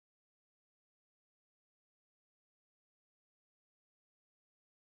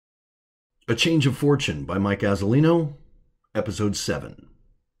A Change of Fortune by Mike Azzolino, Episode 7.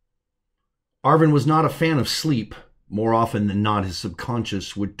 Arven was not a fan of sleep. More often than not, his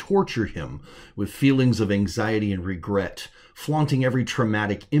subconscious would torture him with feelings of anxiety and regret, flaunting every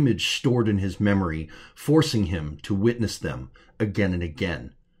traumatic image stored in his memory, forcing him to witness them again and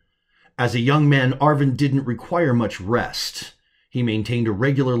again. As a young man, Arven didn't require much rest. He maintained a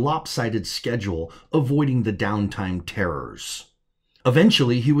regular lopsided schedule, avoiding the downtime terrors.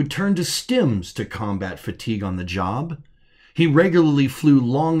 Eventually, he would turn to stims to combat fatigue on the job. He regularly flew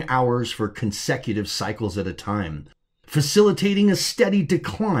long hours for consecutive cycles at a time, facilitating a steady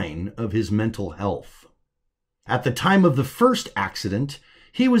decline of his mental health. At the time of the first accident,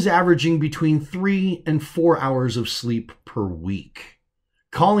 he was averaging between 3 and 4 hours of sleep per week.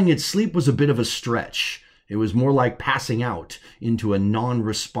 Calling it sleep was a bit of a stretch. It was more like passing out into a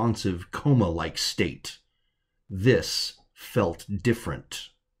non-responsive coma-like state. This felt different.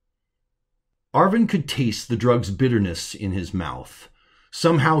 Arven could taste the drug's bitterness in his mouth.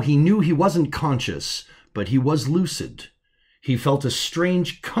 Somehow he knew he wasn't conscious, but he was lucid. He felt a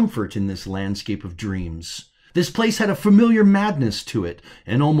strange comfort in this landscape of dreams. This place had a familiar madness to it,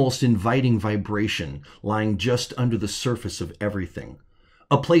 an almost inviting vibration lying just under the surface of everything.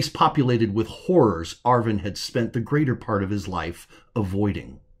 A place populated with horrors Arven had spent the greater part of his life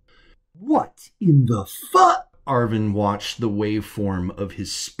avoiding. What in the fuck? Arven watched the waveform of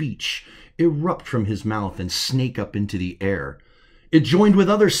his speech erupt from his mouth and snake up into the air. It joined with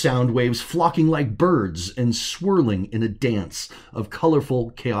other sound waves flocking like birds and swirling in a dance of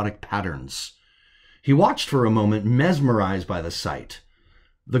colorful, chaotic patterns. He watched for a moment, mesmerized by the sight.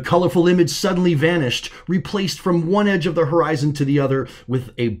 The colorful image suddenly vanished, replaced from one edge of the horizon to the other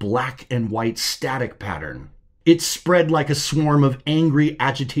with a black and white static pattern. It spread like a swarm of angry,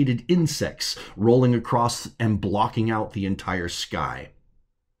 agitated insects, rolling across and blocking out the entire sky.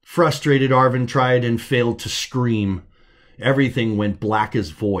 Frustrated, Arven tried and failed to scream. Everything went black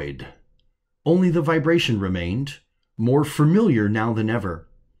as void. Only the vibration remained, more familiar now than ever.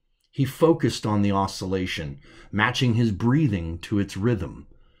 He focused on the oscillation, matching his breathing to its rhythm.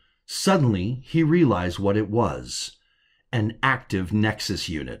 Suddenly, he realized what it was: an active Nexus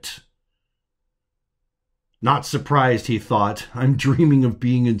unit. Not surprised, he thought. I'm dreaming of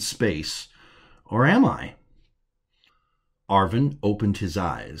being in space. Or am I? Arven opened his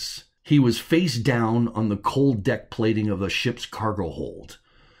eyes. He was face down on the cold deck plating of a ship's cargo hold.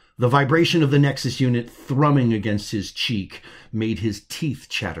 The vibration of the Nexus unit thrumming against his cheek made his teeth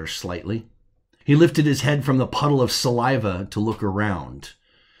chatter slightly. He lifted his head from the puddle of saliva to look around.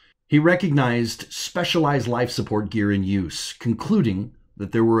 He recognized specialized life support gear in use, concluding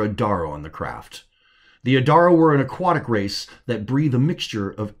that there were Adaro on the craft. The Adaro were an aquatic race that breathe a mixture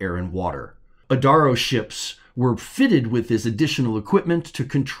of air and water. Adaro ships were fitted with this additional equipment to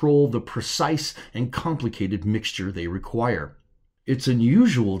control the precise and complicated mixture they require. It's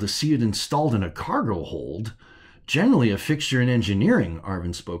unusual to see it installed in a cargo hold. Generally a fixture in engineering,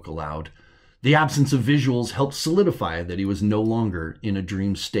 Arven spoke aloud. The absence of visuals helped solidify that he was no longer in a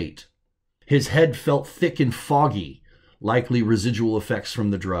dream state. His head felt thick and foggy, likely residual effects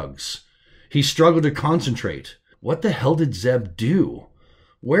from the drugs. He struggled to concentrate. What the hell did Zebb do?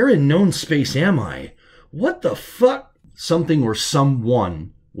 Where in known space am I? What the fuck? Something or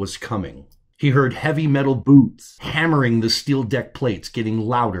someone was coming. He heard heavy metal boots hammering the steel deck plates, getting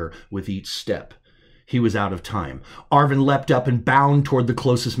louder with each step. He was out of time. Arven leapt up and bounded toward the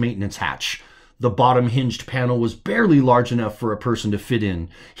closest maintenance hatch. The bottom hinged panel was barely large enough for a person to fit in.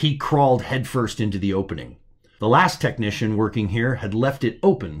 He crawled headfirst into the opening. The last technician working here had left it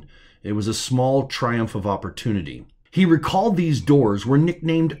open. It was a small triumph of opportunity. He recalled these doors were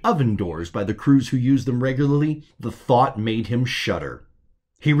nicknamed oven doors by the crews who used them regularly. The thought made him shudder.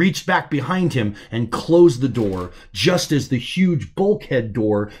 He reached back behind him and closed the door just as the huge bulkhead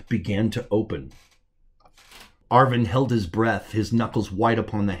door began to open. Arven held his breath, his knuckles white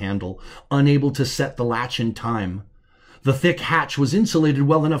upon the handle, unable to set the latch in time. The thick hatch was insulated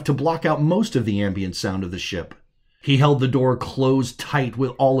well enough to block out most of the ambient sound of the ship. He held the door closed tight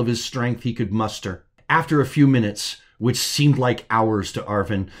with all of his strength he could muster. After a few minutes, which seemed like hours to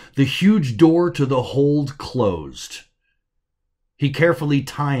Arven, the huge door to the hold closed. He carefully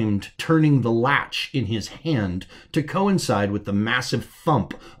timed turning the latch in his hand to coincide with the massive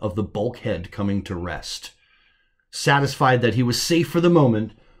thump of the bulkhead coming to rest. Satisfied that he was safe for the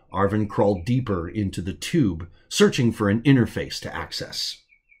moment, Arven crawled deeper into the tube, searching for an interface to access.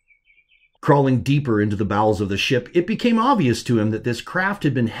 Crawling deeper into the bowels of the ship, it became obvious to him that this craft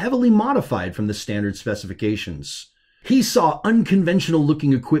had been heavily modified from the standard specifications. He saw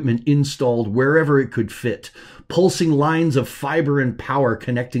unconventional-looking equipment installed wherever it could fit, pulsing lines of fiber and power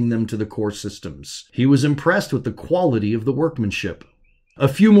connecting them to the core systems. He was impressed with the quality of the workmanship. A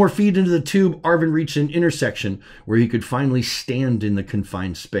few more feet into the tube, Arven reached an intersection where he could finally stand in the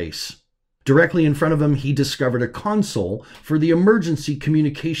confined space. Directly in front of him, he discovered a console for the emergency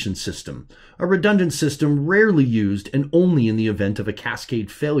communication system, a redundant system rarely used and only in the event of a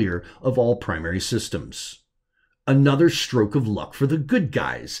cascade failure of all primary systems. Another stroke of luck for the good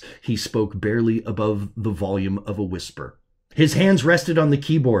guys, he spoke barely above the volume of a whisper. His hands rested on the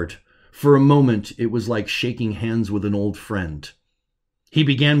keyboard. For a moment, it was like shaking hands with an old friend. He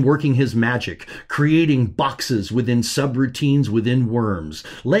began working his magic, creating boxes within subroutines within worms,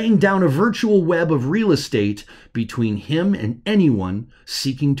 laying down a virtual web of real estate between him and anyone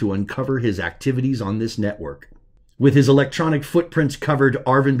seeking to uncover his activities on this network. With his electronic footprints covered,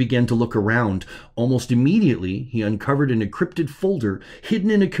 Arven began to look around. Almost immediately, he uncovered an encrypted folder hidden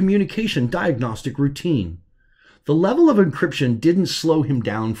in a communication diagnostic routine. The level of encryption didn't slow him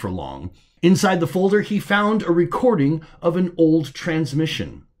down for long. Inside the folder, he found a recording of an old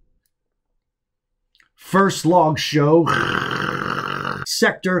transmission. First log show.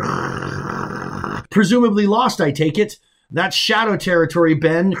 Sector. Presumably lost, I take it. That's shadow territory,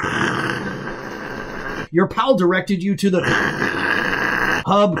 Ben. Your pal directed you to the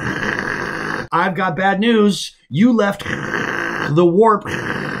hub. I've got bad news. You left the warp.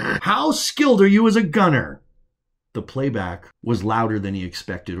 How skilled are you as a gunner? The playback was louder than he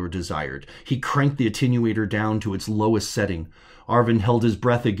expected or desired. He cranked the attenuator down to its lowest setting. Arven held his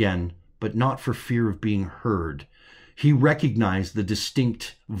breath again, but not for fear of being heard. He recognized the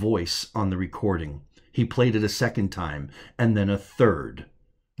distinct voice on the recording. He played it a second time, and then a third.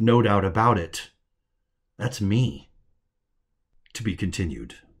 No doubt about it. That's me. To be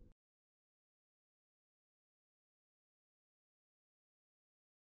continued.